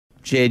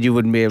Jade, you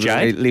wouldn't be able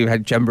to leave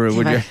Jamboree,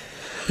 would you?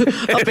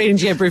 I've been in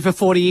Jamboree for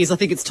 40 years. I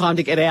think it's time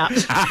to get out.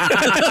 Jade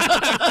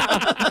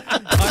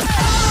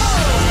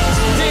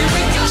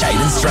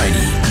and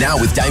Straney, now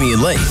with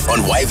Damien Leaf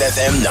on Wave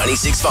FM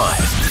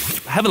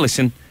 96.5. Have a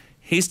listen.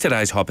 Here's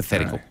today's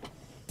hypothetical.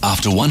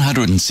 After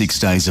 106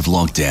 days of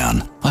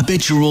lockdown, I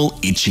bet you're all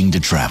itching to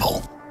travel.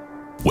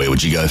 Where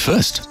would you go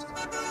first?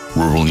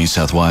 Rural New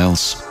South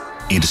Wales?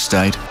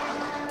 Interstate?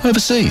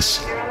 Overseas?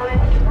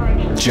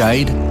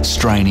 Jade,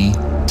 Straney,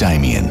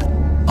 Damien.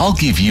 I'll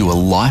give you a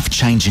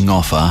life-changing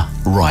offer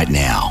right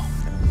now.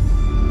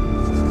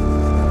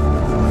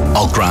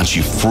 I'll grant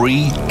you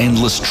free,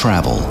 endless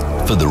travel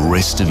for the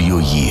rest of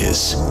your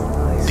years.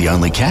 The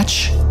only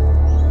catch?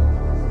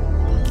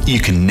 You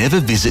can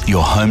never visit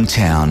your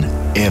hometown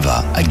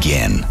ever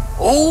again.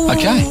 Oh.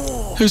 Okay,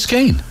 who's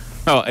keen?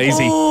 Oh,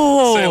 easy.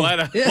 Oh. See you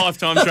later. Yeah.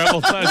 Lifetime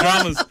travel. No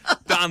dramas.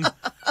 Done.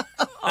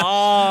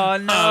 Oh,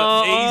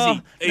 no.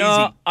 Easy.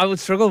 No, I would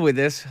struggle with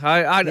this.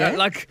 I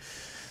like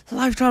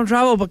lifetime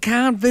travel, but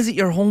can't visit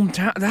your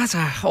hometown. That's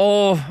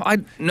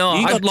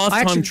You got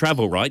lifetime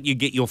travel, right? You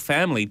get your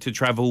family to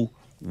travel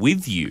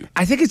with you.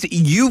 I think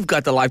you've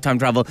got the lifetime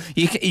travel.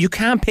 You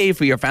can't pay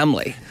for your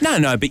family.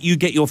 No, but you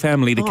get your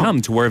family to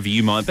come to wherever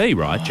you might be,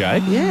 right,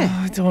 Jade? Yeah.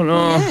 I don't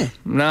know. Yeah.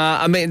 Nah,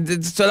 I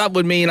mean, so that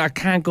would mean I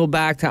can't go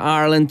back to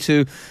Ireland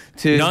to.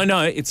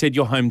 No, it said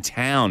your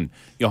hometown.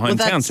 Your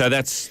hometown. So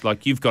that's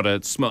like you've got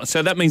a small.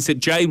 So that means that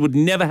Jade would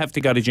never have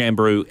to go to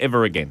Jamboree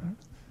ever again.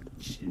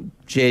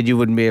 Jade, you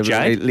wouldn't be able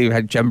to leave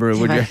Jamboree,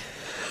 would you?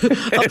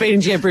 I've been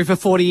in Jamboree for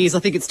 40 years. I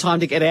think it's time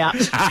to get out.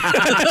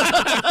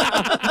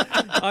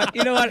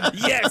 You know what?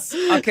 Yes.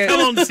 Okay.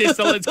 Come on,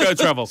 sister. Let's go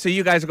travel. So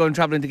you guys are going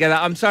traveling together.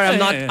 I'm sorry.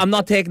 I'm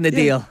not taking the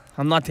deal.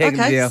 I'm not taking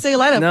the deal. See you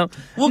later. No.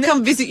 We'll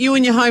come visit you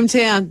in your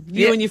hometown.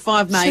 You and your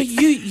 5 mates.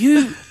 So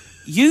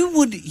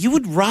you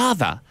would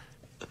rather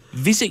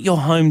visit your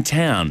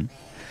hometown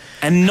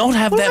and not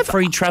have that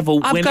free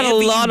travel. I've got a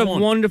lot of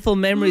want. wonderful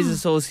memories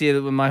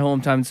associated with my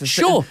hometown. It's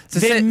Sure, it's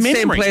the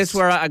same place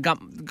where I got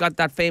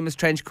that famous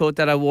trench coat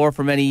that I wore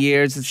for many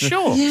years. It's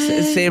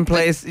the same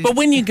place. But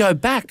when you go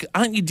back,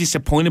 aren't you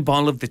disappointed by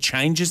all of the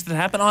changes that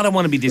happen? I don't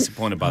want to be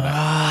disappointed by that.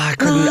 I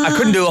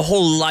couldn't do a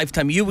whole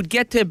lifetime. You would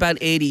get to about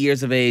 80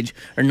 years of age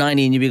or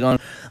 90 and you'd be going,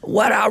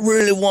 what I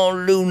really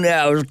want to do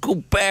now is go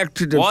back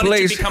to the place. Why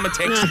did you become a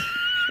Texan?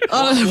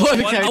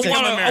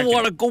 I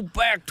want to go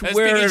back to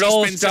where it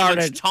all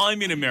started. So much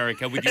time in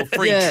America with your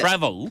free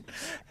travel,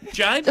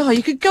 Jade. Oh,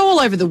 you could go all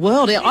over the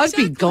world. I'd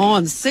be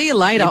gone. See you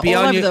later.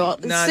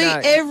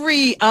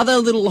 Every other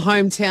little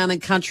hometown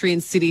and country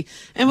and city.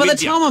 And by the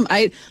time I'm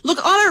 8, look,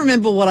 I don't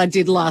remember what I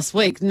did last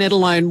week, let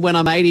alone when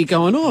I'm 80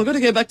 going, I've got to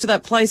go back to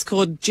that place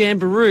called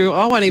Jamboree.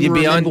 I won't even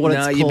remember what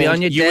it's called. You'd be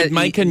on your you would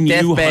make a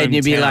new hometown, and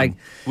you'd be like,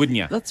 wouldn't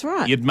you? That's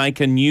right. You'd make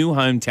a new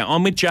hometown.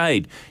 I'm with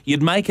Jade.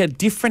 You'd make a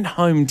different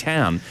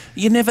hometown.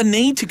 You never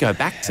need to go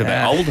back to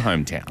that old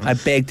hometown. I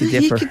beg to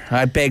differ.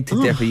 I beg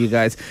to differ, you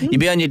guys. You'd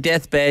be on your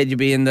deathbed. You'd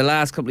be in the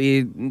last couple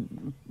of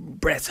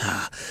breaths,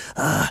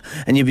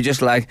 and you'd be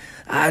just like,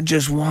 I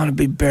just want to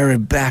be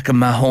buried back in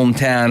my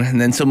hometown. And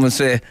then someone would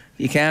say,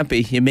 you can't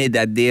be. You made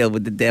that deal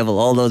with the devil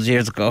all those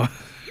years ago.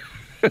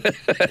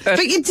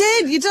 But you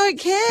did. You don't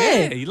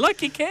care. Yeah,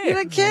 like you care. You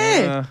don't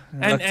care.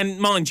 And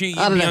mind you,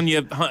 you'd be on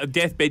your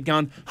deathbed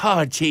going,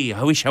 oh, gee,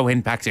 I wish I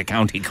went back to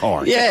County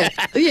Cork. Yeah.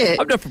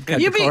 I'm not from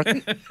County Cork.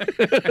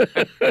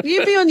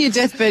 You'd be on your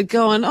deathbed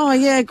going, oh,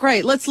 yeah,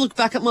 great. Let's look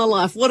back at my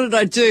life. What did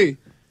I do?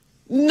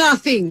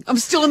 Nothing. I'm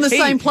still in the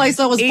same place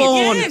I was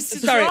born. Yes,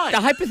 sorry, the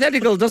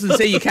hypothetical doesn't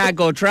say you can't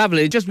go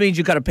traveling. It just means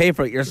you got to pay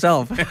for it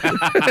yourself.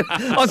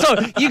 So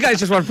you guys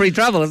just want free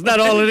travel. Isn't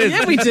that all it is?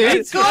 Yeah, we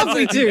do. God,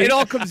 we do. It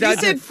all comes down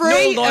to you said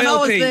free, no loyalty. and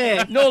I was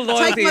there. No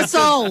loyalty. Take my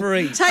soul.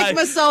 Free. Take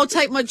my soul.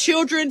 Take my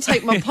children.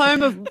 Take my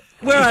home of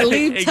where I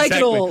live. Take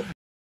it all.